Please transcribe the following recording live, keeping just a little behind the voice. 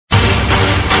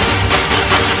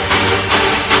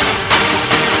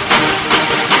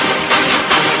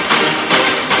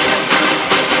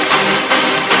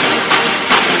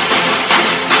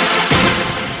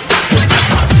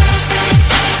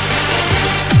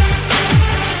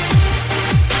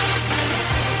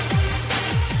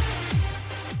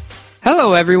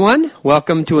Hello, everyone.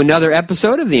 Welcome to another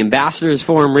episode of the Ambassadors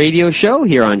Forum radio show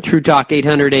here on True Talk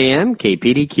 800 AM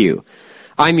KPDQ.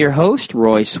 I'm your host,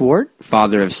 Roy Swart,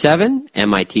 father of 7,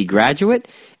 MIT graduate,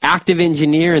 active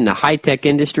engineer in the high-tech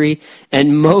industry,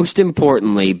 and most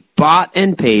importantly, bought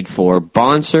and paid for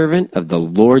bondservant of the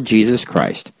Lord Jesus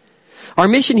Christ. Our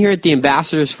mission here at the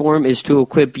Ambassadors Forum is to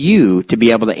equip you to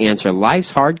be able to answer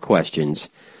life's hard questions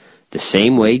the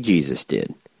same way Jesus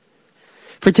did.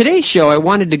 For today's show, I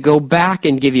wanted to go back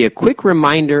and give you a quick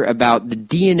reminder about the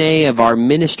DNA of our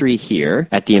ministry here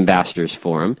at the Ambassadors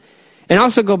Forum, and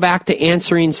also go back to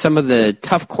answering some of the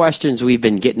tough questions we've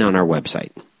been getting on our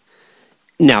website.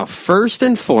 Now, first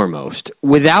and foremost,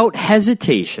 without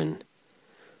hesitation,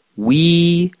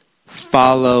 we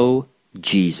follow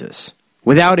Jesus,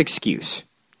 without excuse.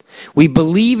 We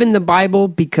believe in the Bible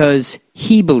because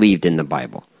He believed in the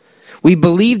Bible. We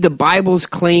believe the Bible's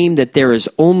claim that there is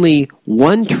only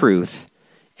one truth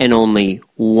and only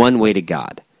one way to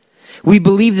God. We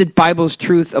believe that Bible's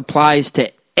truth applies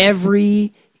to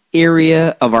every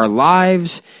area of our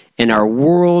lives and our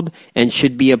world and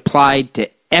should be applied to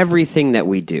everything that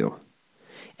we do.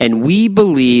 And we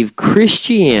believe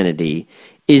Christianity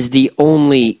is the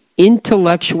only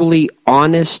intellectually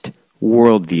honest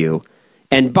worldview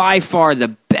and by far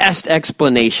the best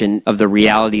explanation of the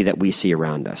reality that we see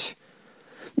around us.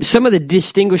 Some of the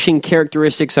distinguishing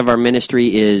characteristics of our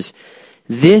ministry is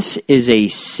this is a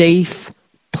safe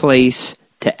place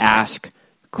to ask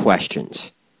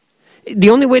questions.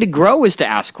 The only way to grow is to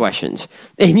ask questions.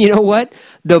 And you know what?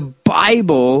 The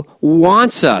Bible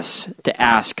wants us to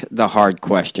ask the hard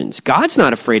questions. God's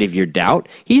not afraid of your doubt.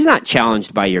 He's not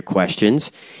challenged by your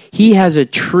questions. He has a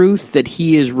truth that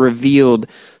He has revealed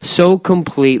so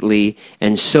completely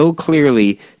and so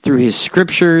clearly through His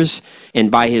scriptures and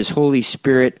by His Holy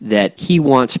Spirit that He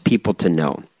wants people to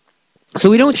know. So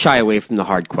we don't shy away from the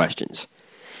hard questions.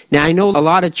 Now, I know a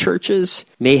lot of churches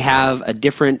may have a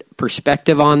different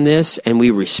perspective on this, and we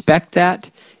respect that,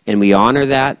 and we honor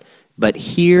that. But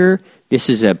here, this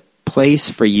is a place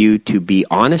for you to be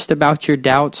honest about your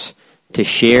doubts, to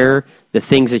share the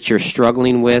things that you're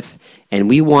struggling with, and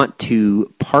we want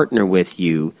to partner with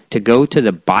you to go to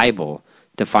the Bible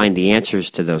to find the answers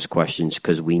to those questions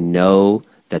because we know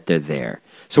that they're there.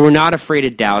 So we're not afraid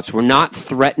of doubts. We're not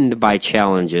threatened by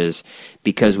challenges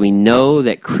because we know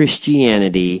that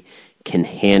Christianity can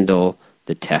handle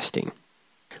the testing.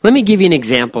 Let me give you an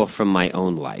example from my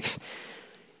own life.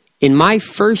 In my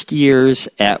first years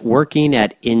at working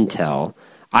at Intel,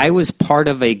 I was part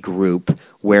of a group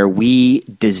where we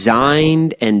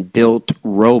designed and built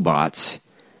robots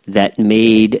that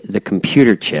made the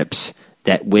computer chips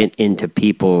that went into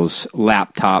people's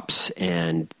laptops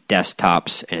and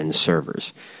desktops and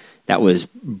servers. That was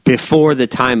before the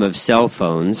time of cell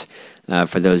phones.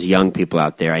 For those young people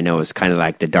out there, I know it's kind of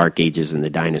like the dark ages and the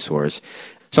dinosaurs.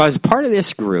 So I was part of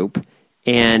this group,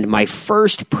 and my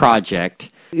first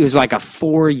project, it was like a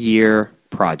 4-year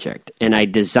project. And I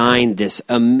designed this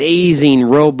amazing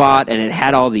robot, and it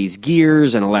had all these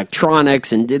gears and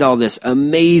electronics and did all this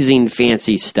amazing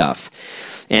fancy stuff.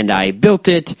 And I built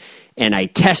it, and I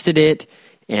tested it,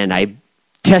 and I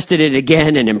tested it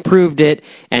again and improved it,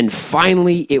 and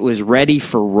finally it was ready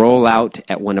for rollout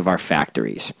at one of our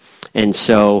factories. And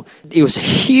so it was a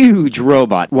huge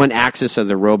robot. One axis of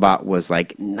the robot was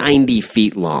like 90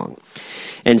 feet long.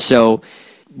 And so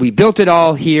we built it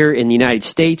all here in the United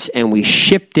States, and we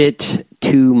shipped it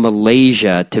to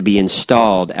Malaysia to be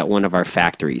installed at one of our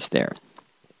factories there.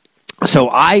 So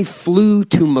I flew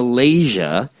to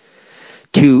Malaysia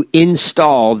to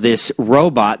install this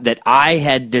robot that I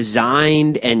had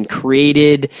designed and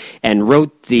created and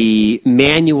wrote the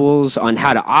manuals on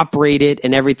how to operate it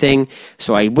and everything.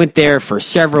 So I went there for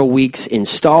several weeks,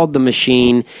 installed the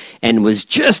machine, and was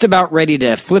just about ready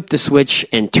to flip the switch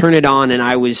and turn it on, and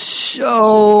I was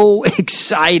so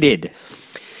excited.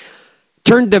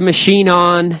 Turned the machine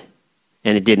on,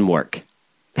 and it didn't work.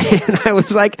 And I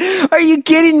was like, are you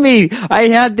kidding me? I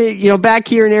had back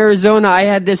here in Arizona, I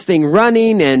had this thing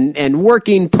running and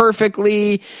working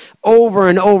perfectly over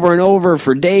and over and over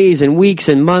for days and weeks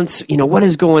and months. What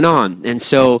is going on? And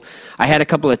so I had a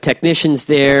couple of technicians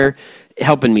there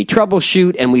helping me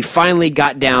troubleshoot, and we finally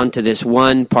got down to this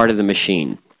one part of the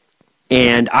machine.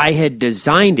 And I had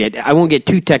designed it, I won't get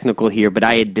too technical here, but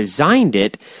I had designed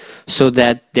it so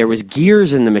that there was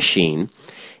gears in the machine.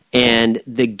 And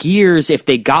the gears, if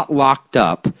they got locked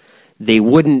up, they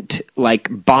wouldn't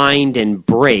bind and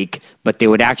break, but they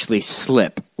would actually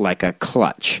slip like a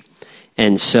clutch.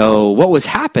 And so what was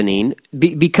happening,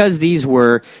 because they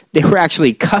were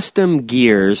actually custom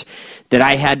gears that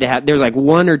I had to have, there's like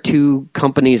one or two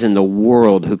companies in the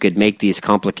world who could make these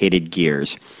complicated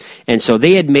gears. And so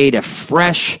they had made a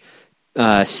fresh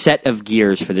set of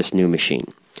gears for this new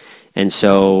machine. And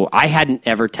so I hadn't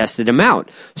ever tested them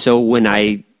out. So when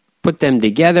I put them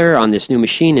together on this new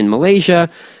machine in Malaysia,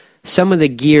 some of the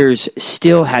gears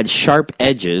still had sharp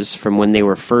edges from when they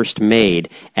were first made,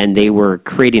 and they were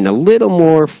creating a little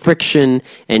more friction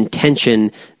and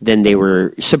tension than they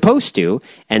were supposed to,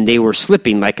 and they were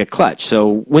slipping like a clutch.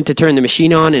 So went to turn the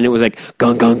machine on, and it was like,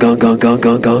 gong, gong, gong, gong, gong,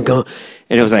 gong, gong, gong.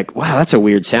 And it was like, wow, that's a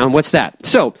weird sound. What's that?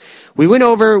 So we went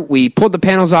over, we pulled the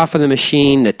panels off of the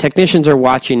machine. The technicians are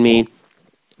watching me.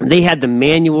 They had the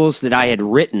manuals that I had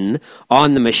written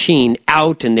on the machine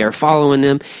out, and they're following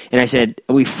them. And I said,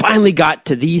 we finally got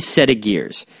to these set of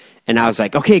gears. And I was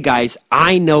like, okay, guys,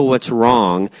 I know what's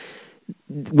wrong.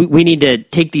 We need to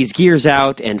take these gears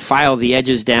out and file the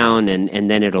edges down, and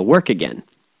then it'll work again.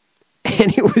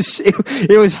 And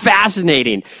it was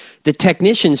fascinating. The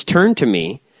technicians turned to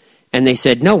me, and they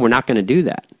said, no, we're not going to do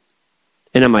that.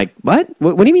 And I'm like, what?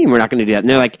 What do you mean we're not going to do that? And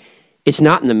they're like, it's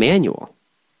not in the manual.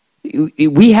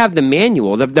 We have the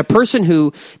manual. The person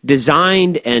who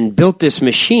designed and built this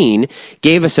machine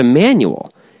gave us a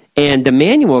manual. And the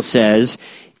manual says,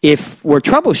 if we're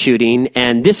troubleshooting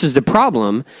and this is the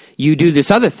problem, you do this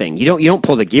other thing. You don't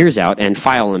pull the gears out and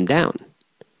file them down.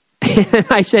 And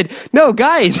I said, no,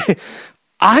 guys,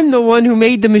 I'm the one who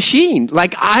made the machine.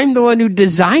 Like, I'm the one who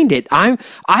designed it. I'm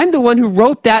the one who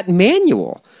wrote that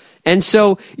manual. And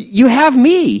so you have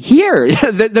me here,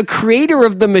 the creator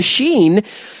of the machine,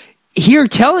 here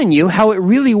telling you how it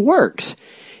really works.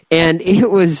 And it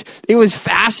was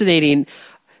fascinating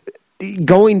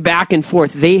going back and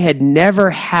forth. They had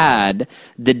never had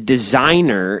the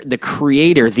designer, the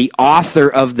creator, the author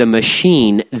of the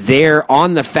machine there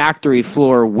on the factory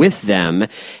floor with them,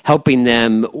 helping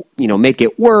them, make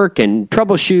it work and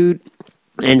troubleshoot.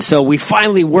 And so we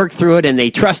finally worked through it, and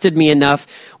they trusted me enough.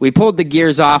 We pulled the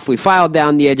gears off, we filed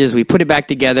down the edges, we put it back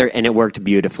together, and it worked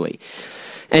beautifully.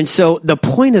 And so the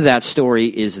point of that story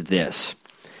is this.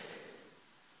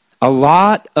 A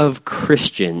lot of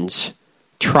Christians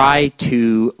try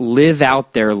to live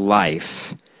out their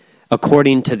life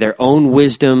according to their own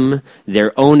wisdom,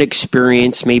 their own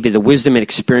experience, maybe the wisdom and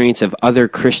experience of other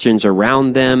Christians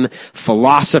around them,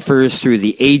 philosophers through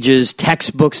the ages,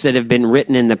 textbooks that have been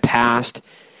written in the past.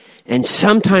 And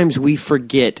sometimes we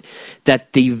forget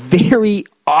that the very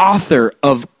author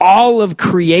of all of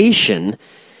creation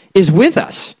is with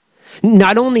us.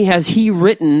 Not only has he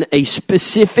written a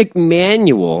specific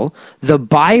manual, the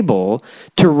Bible,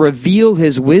 to reveal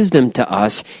his wisdom to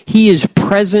us, he is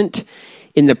present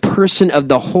in the person of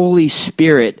the Holy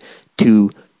Spirit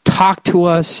to talk to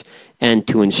us and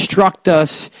to instruct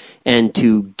us and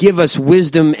to give us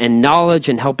wisdom and knowledge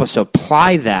and help us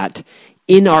apply that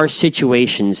in our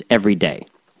situations every day.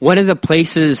 One of the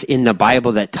places in the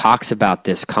Bible that talks about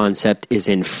this concept is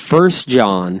in 1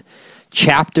 John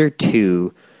chapter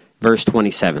 2, verse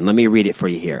 27. Let me read it for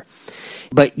you here.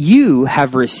 But you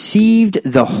have received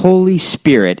the Holy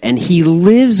Spirit, and he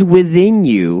lives within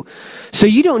you, so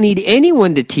you don't need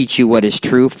anyone to teach you what is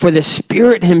true, for the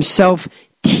Spirit himself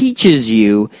teaches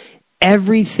you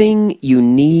everything you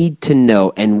need to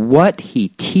know, and what he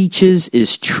teaches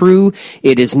is true.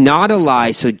 It is not a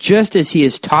lie, so just as he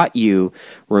has taught you,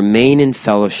 remain in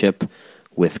fellowship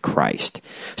with Christ.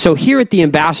 So here at the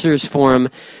Ambassadors Forum,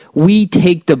 we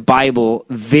take the Bible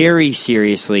very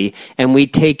seriously, and we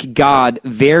take God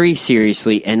very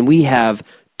seriously, and we have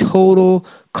total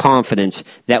confidence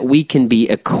that we can be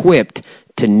equipped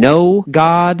to know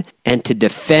God and to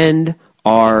defend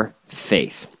our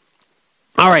faith.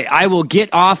 All right, I will get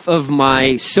off of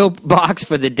my soapbox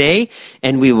for the day,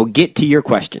 and we will get to your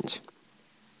questions.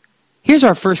 Here's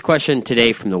our first question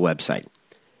today from the website.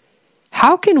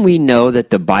 How can we know that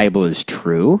the Bible is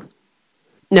true?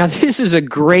 Now, this is a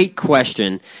great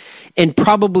question, and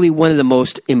probably one of the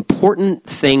most important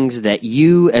things that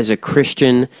you as a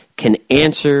Christian can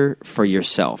answer for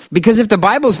yourself. Because if the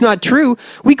Bible is not true,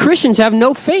 we Christians have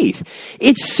no faith.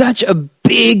 It's such a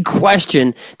big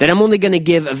question that I'm only going to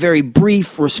give a very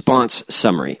brief response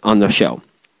summary on the show.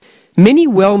 Many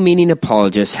well-meaning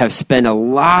apologists have spent a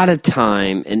lot of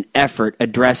time and effort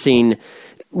addressing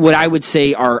what I would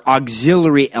say are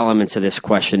auxiliary elements of this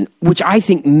question, which I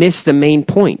think miss the main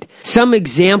point. Some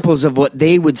examples of what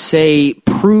they would say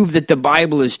prove that the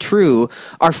Bible is true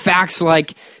are facts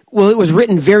like, well, it was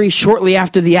written very shortly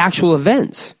after the actual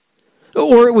events,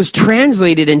 or it was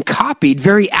translated and copied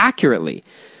very accurately,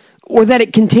 or that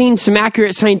it contains some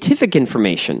accurate scientific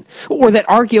information, or that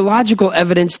archaeological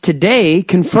evidence today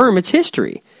confirm its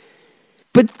history.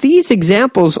 But these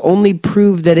examples only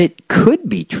prove that it could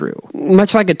be true,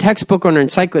 much like a textbook or an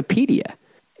encyclopedia,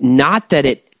 not that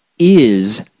it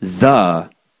is the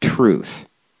truth.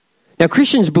 Now,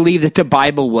 Christians believe that the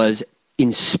Bible was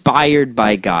inspired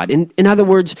by God. In other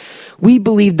words, we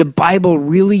believe the Bible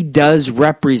really does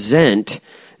represent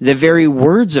the very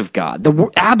words of God, the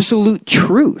absolute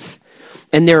truth.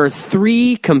 And there are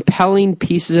three compelling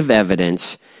pieces of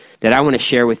evidence that I want to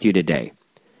share with you today.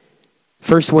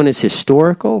 First one is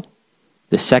historical,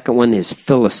 the second one is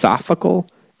philosophical,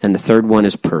 and the third one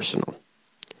is personal.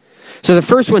 So the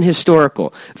first one,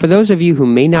 historical. For those of you who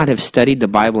may not have studied the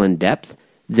Bible in depth,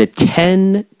 the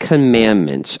 10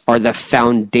 Commandments are the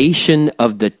foundation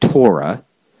of the Torah,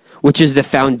 which is the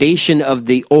foundation of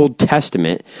the Old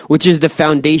Testament, which is the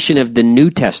foundation of the New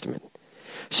Testament.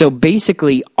 So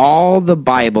basically, all the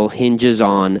Bible hinges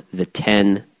on the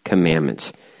 10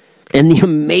 Commandments. And the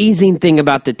amazing thing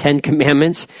about the 10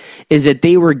 Commandments is that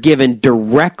they were given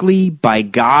directly by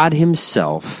God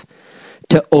Himself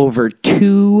to over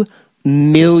 2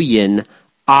 million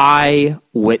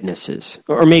eyewitnesses.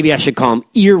 Or maybe I should call them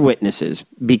ear witnesses,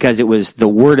 because it was the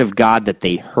Word of God that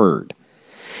they heard.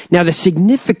 Now, the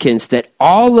significance that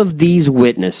all of these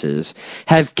witnesses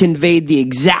have conveyed the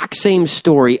exact same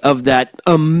story of that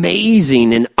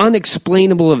amazing and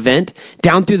unexplainable event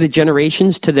down through the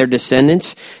generations to their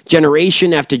descendants,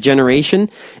 generation after generation,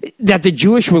 that the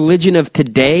Jewish religion of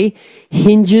today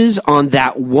hinges on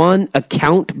that one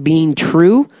account being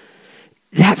true,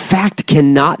 that fact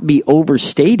cannot be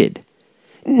overstated.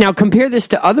 Now, compare this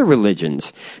to other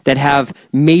religions that have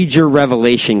major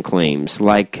revelation claims,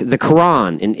 like the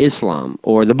Quran in Islam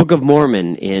or the Book of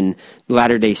Mormon in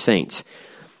Latter-day Saints.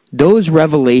 Those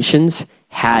revelations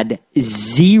had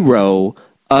zero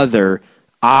other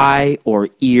eye or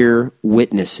ear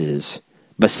witnesses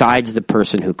besides the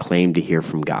person who claimed to hear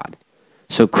from God.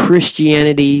 So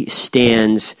Christianity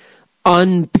stands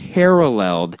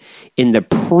unparalleled in the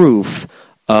proof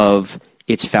of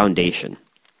its foundation.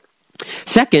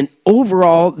 Second,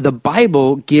 overall, the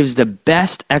Bible gives the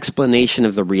best explanation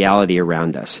of the reality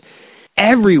around us.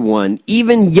 Everyone,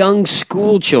 even young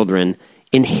school children,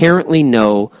 inherently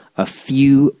know a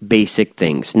few basic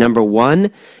things. Number one,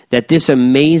 that this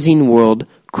amazing world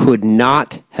could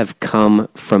not have come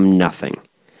from nothing.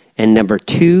 And number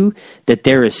two, that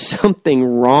there is something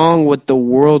wrong with the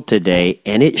world today,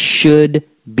 and it should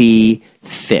be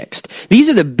fixed. These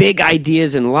are the big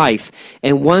ideas in life,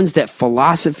 and ones that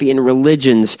philosophy and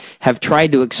religions have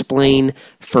tried to explain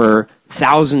for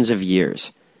thousands of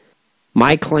years.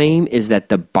 My claim is that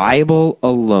the Bible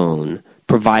alone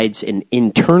provides an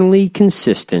internally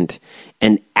consistent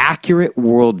and accurate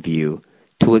worldview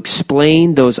to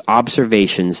explain those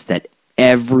observations that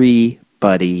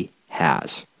everybody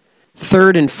has.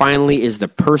 Third and finally is the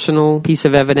personal piece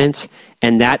of evidence,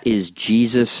 and that is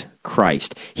Jesus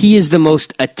Christ. He is the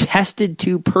most attested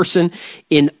to person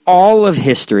in all of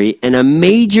history and a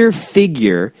major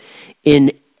figure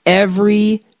in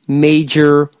every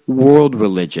major world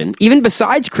religion, even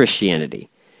besides Christianity.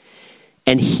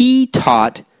 And he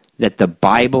taught that the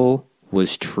Bible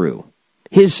was true.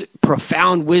 His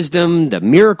profound wisdom, the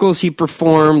miracles he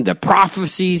performed, the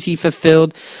prophecies he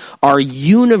fulfilled are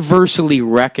universally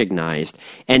recognized,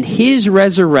 and his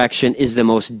resurrection is the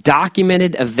most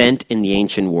documented event in the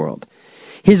ancient world.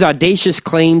 His audacious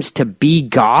claims to be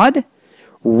God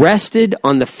rested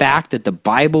on the fact that the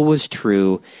Bible was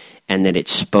true and that it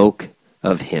spoke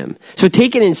of him. So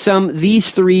taken in sum,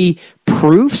 these three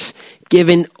proofs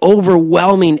given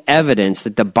overwhelming evidence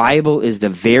that the Bible is the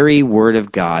very Word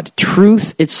of God,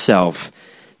 truth itself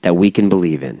that we can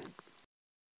believe in.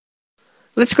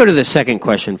 Let's go to the second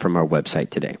question from our website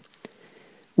today.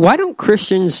 Why don't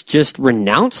Christians just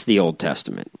renounce the Old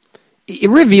Testament? It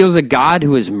reveals a God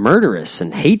who is murderous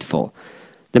and hateful.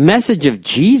 The message of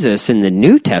Jesus in the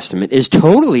New Testament is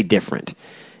totally different.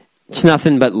 It's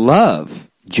nothing but love,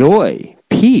 joy,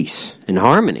 peace, and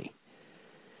harmony.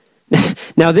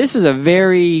 Now, this is a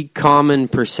very common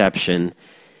perception,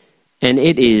 and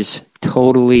it is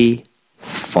totally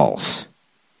false.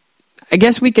 I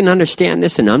guess we can understand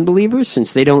this in unbelievers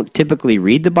since they don't typically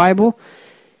read the Bible,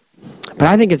 but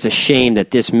I think it's a shame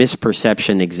that this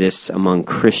misperception exists among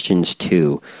Christians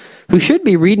too, who should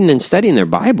be reading and studying their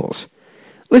Bibles.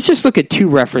 Let's just look at two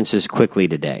references quickly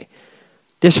today.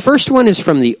 This first one is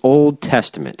from the Old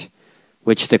Testament,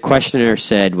 which the questioner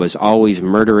said was always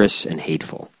murderous and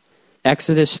hateful.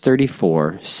 Exodus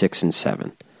 34, 6 and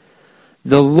 7.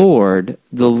 the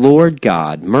Lord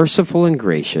God, merciful and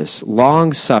gracious,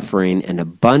 long-suffering and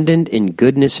abundant in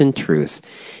goodness and truth,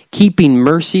 keeping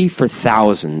mercy for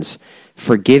thousands,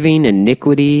 forgiving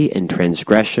iniquity and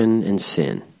transgression and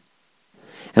sin."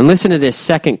 And listen to this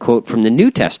second quote from the New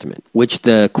Testament, which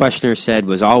the questioner said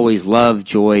was always love,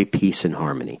 joy, peace, and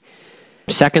harmony.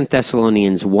 2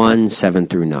 Thessalonians 1, 7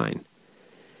 through 9.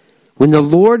 "When the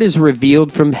Lord is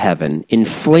revealed from heaven in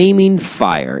flaming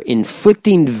fire,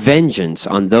 inflicting vengeance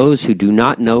on those who do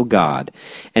not know God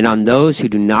and on those who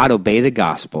do not obey the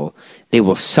gospel, they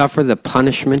will suffer the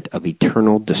punishment of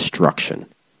eternal destruction."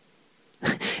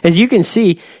 As you can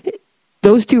see,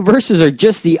 those two verses are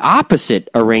just the opposite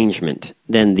arrangement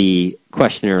than the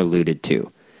questioner alluded to.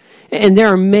 And there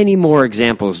are many more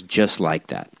examples just like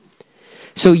that.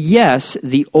 So yes,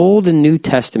 the Old and New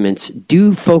Testaments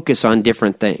do focus on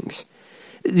different things.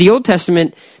 The Old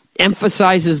Testament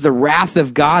emphasizes the wrath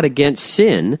of God against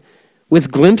sin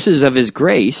with glimpses of his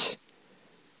grace,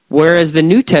 whereas the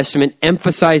New Testament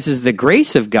emphasizes the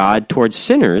grace of God towards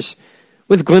sinners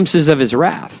with glimpses of his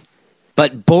wrath.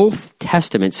 But both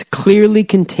testaments clearly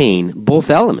contain both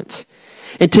elements.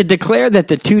 And to declare that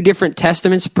the two different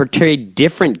testaments portray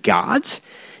different gods,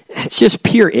 it's just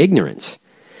pure ignorance.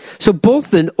 So both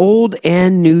the Old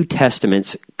and New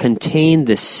Testaments contain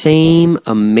the same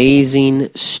amazing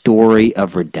story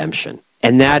of redemption.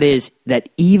 And that is that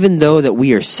even though that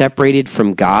we are separated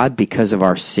from God because of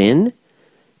our sin,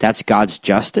 that's God's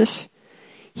justice,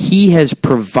 he has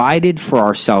provided for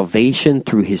our salvation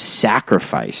through his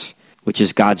sacrifice, which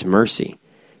is God's mercy.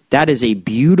 That is a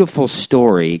beautiful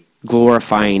story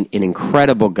glorifying an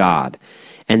incredible God.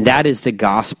 And that is the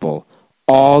gospel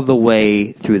all the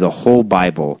way through the whole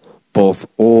Bible, both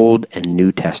Old and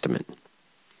New Testament.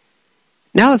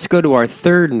 Now let's go to our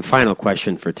third and final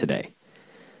question for today.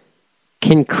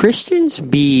 Can Christians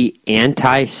be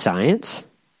anti-science?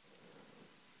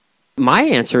 My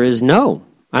answer is no.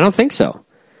 I don't think so.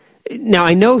 Now,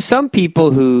 I know some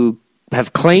people who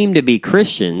have claimed to be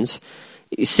Christians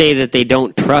say that they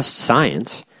don't trust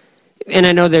science. And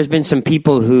I know there's been some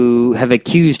people who have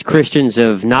accused Christians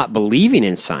of not believing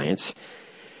in science.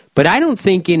 But I don't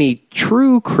think any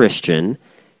true Christian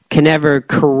can ever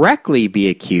correctly be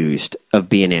accused of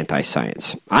being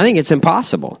anti-science. I think it's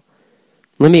impossible.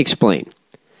 Let me explain.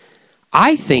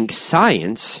 I think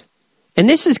science, and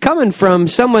this is coming from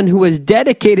someone who has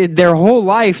dedicated their whole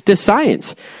life to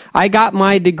science. I got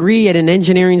my degree at an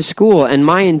engineering school, and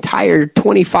my entire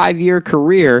 25-year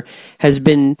career has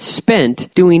been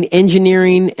spent doing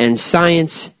engineering and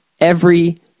science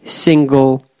every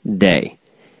single day.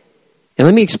 And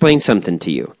let me explain something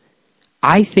to you.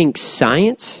 I think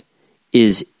science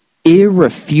is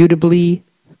irrefutably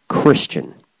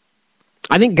Christian.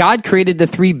 I think God created the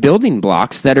three building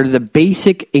blocks that are the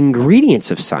basic ingredients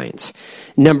of science.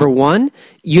 Number one,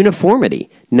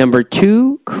 uniformity. Number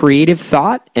two, creative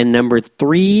thought. And number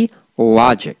three,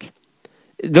 logic.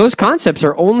 Those concepts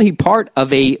are only part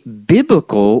of a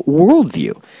biblical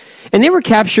worldview. And they were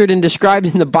captured and described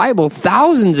in the Bible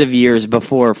thousands of years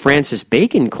before Francis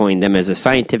Bacon coined them as a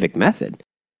scientific method.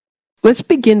 Let's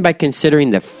begin by considering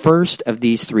the first of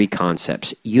these three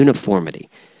concepts, uniformity.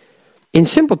 In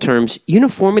simple terms,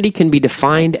 uniformity can be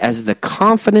defined as the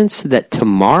confidence that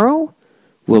tomorrow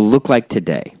will look like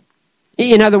today.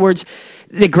 In other words,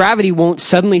 that gravity won't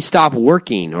suddenly stop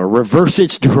working or reverse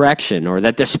its direction, or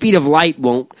that the speed of light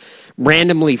won't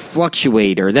randomly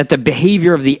fluctuate, or that the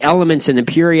behavior of the elements in the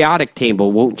periodic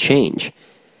table won't change.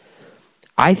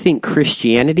 I think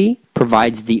Christianity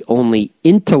provides the only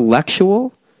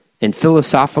intellectual and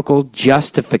philosophical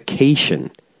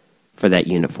justification for that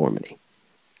uniformity.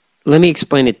 Let me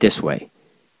explain it this way.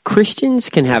 Christians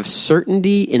can have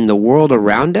certainty in the world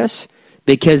around us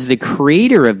because the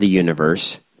creator of the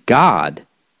universe, God,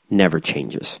 never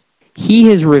changes. He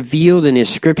has revealed in his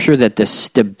scripture that the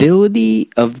stability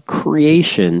of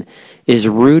creation is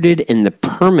rooted in the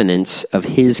permanence of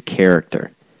his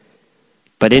character.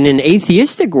 But in an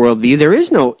atheistic worldview, there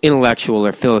is no intellectual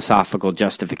or philosophical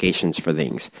justifications for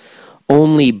things.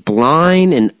 Only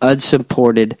blind and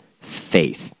unsupported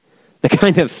faith. The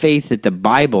kind of faith that the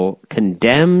Bible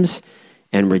condemns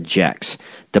and rejects.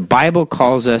 The Bible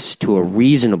calls us to a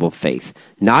reasonable faith,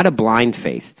 not a blind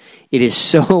faith. It is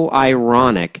so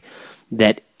ironic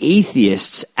that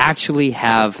atheists actually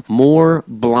have more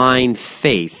blind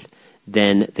faith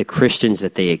than the Christians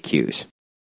that they accuse.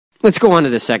 Let's go on to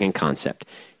the second concept,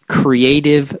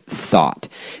 creative thought.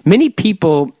 Many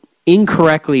people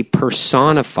incorrectly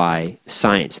personify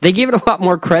science. They give it a lot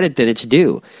more credit than it's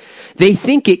due. They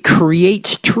think it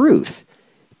creates truth,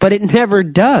 but it never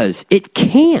does. It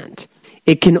can't.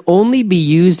 It can only be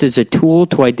used as a tool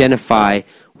to identify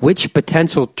which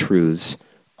potential truths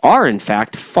are in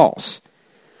fact false.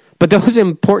 But those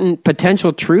important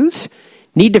potential truths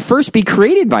need to first be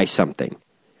created by something.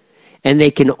 And they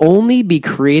can only be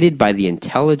created by the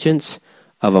intelligence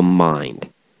of a mind.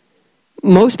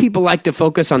 Most people like to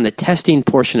focus on the testing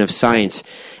portion of science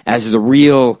as the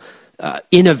real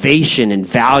innovation and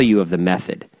value of the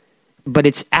method. But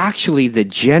it's actually the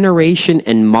generation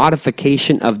and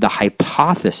modification of the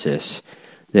hypothesis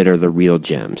that are the real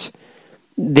gems.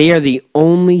 They are the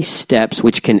only steps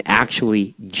which can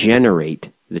actually generate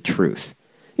the truth.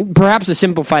 Perhaps a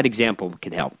simplified example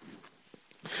can help.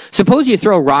 Suppose you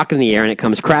throw a rock in the air and it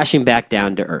comes crashing back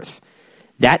down to Earth.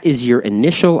 That is your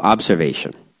initial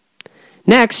observation.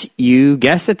 Next, you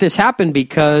guess that this happened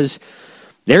because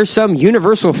there's some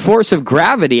universal force of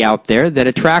gravity out there that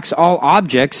attracts all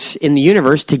objects in the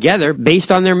universe together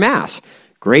based on their mass.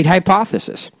 Great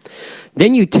hypothesis.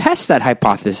 Then you test that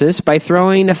hypothesis by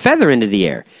throwing a feather into the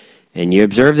air, and you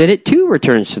observe that it too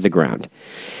returns to the ground.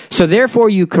 So therefore,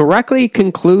 you correctly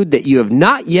conclude that you have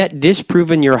not yet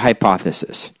disproven your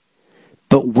hypothesis.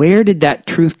 But where did that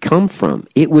truth come from?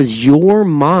 It was your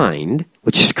mind,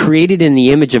 which is created in the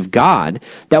image of God,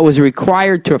 that was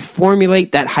required to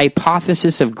formulate that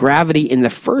hypothesis of gravity in the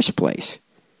first place.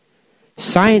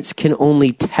 Science can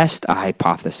only test a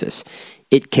hypothesis.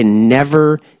 It can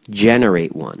never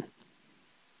generate one.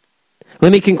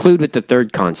 Let me conclude with the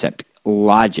third concept,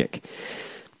 logic.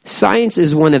 Science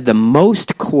is one of the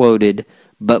most quoted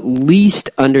but least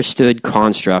understood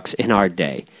constructs in our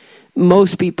day.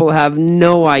 Most people have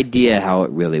no idea how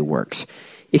it really works.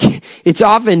 It's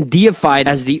often deified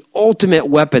as the ultimate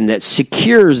weapon that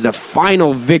secures the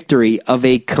final victory of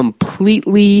a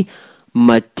completely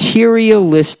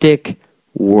materialistic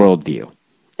worldview.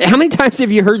 How many times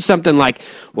have you heard something like,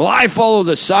 well, I follow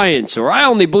the science, or I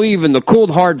only believe in the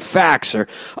cold hard facts, or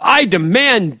I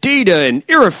demand data and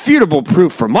irrefutable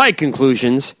proof for my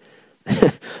conclusions?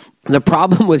 The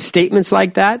problem with statements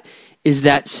like that is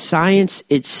that science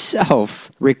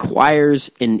itself requires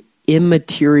an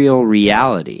immaterial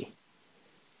reality,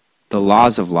 the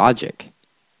laws of logic.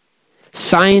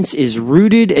 Science is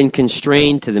rooted and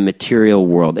constrained to the material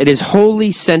world. It is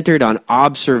wholly centered on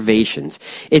observations.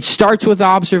 It starts with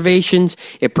observations,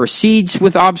 it proceeds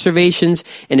with observations,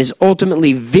 and is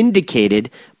ultimately vindicated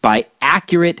by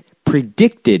accurate,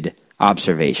 predicted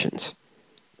observations.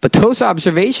 But those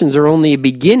observations are only a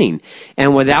beginning,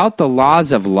 and without the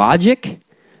laws of logic,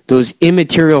 those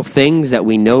immaterial things that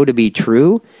we know to be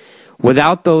true,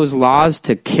 without those laws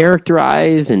to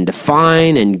characterize and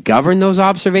define and govern those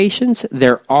observations,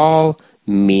 they're all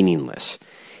meaningless.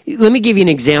 Let me give you an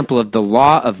example of the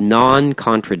law of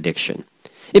non-contradiction.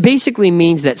 It basically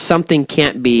means that something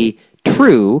can't be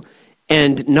true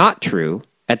and not true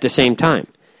at the same time.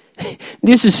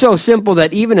 This is so simple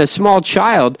that even a small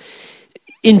child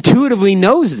intuitively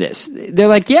knows this. They're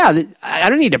like, yeah, I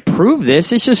don't need to prove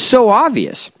this. It's just so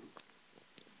obvious.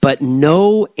 But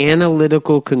no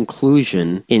analytical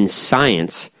conclusion in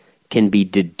science can be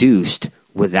deduced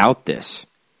without this.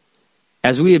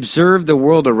 As we observe the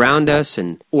world around us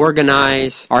and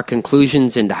organize our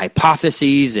conclusions into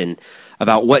hypotheses and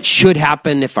about what should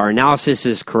happen if our analysis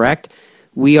is correct,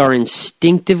 we are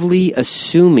instinctively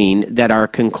assuming that our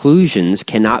conclusions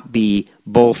cannot be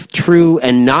both true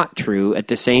and not true at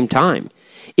the same time.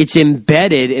 It's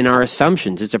embedded in our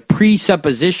assumptions. It's a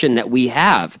presupposition that we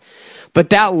have. But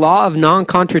that law of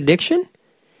non-contradiction,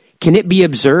 can it be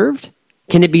observed?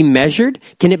 Can it be measured?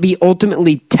 Can it be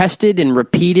ultimately tested and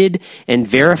repeated and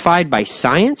verified by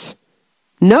science?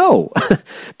 No.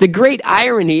 The great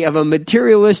irony of a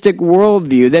materialistic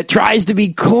worldview that tries to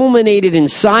be culminated in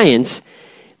science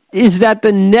is that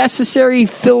the necessary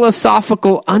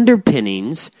philosophical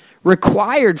underpinnings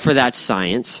required for that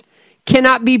science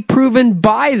cannot be proven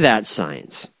by that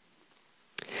science.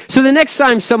 So the next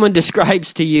time someone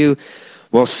describes to you,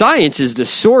 well, science is the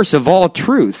source of all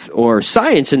truth, or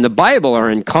science and the Bible are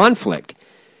in conflict,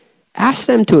 ask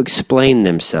them to explain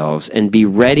themselves and be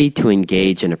ready to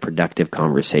engage in a productive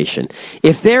conversation.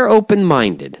 If they're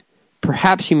open-minded,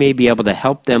 perhaps you may be able to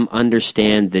help them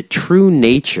understand the true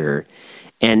nature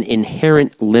and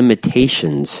inherent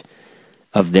limitations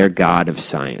of their God of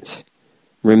science.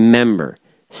 Remember,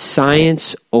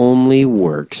 science only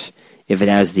works if it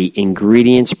has the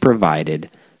ingredients provided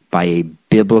by a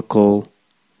biblical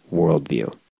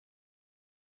worldview.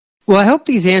 Well, I hope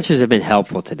these answers have been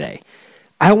helpful today.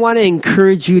 I want to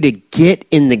encourage you to get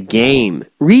in the game.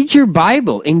 Read your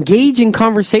Bible. Engage in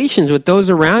conversations with those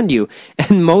around you.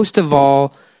 And most of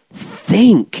all,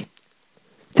 think.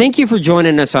 Thank you for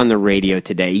joining us on the radio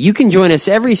today. You can join us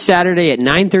every Saturday at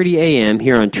 9:30 a.m.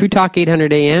 here on True Talk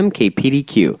 800 AM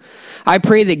KPDQ. I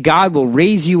pray that God will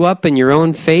raise you up in your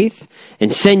own faith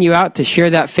and send you out to share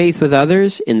that faith with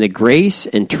others in the grace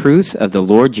and truth of the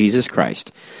Lord Jesus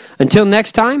Christ. Until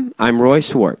next time, I'm Roy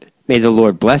Swart. May the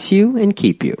Lord bless you and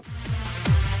keep you.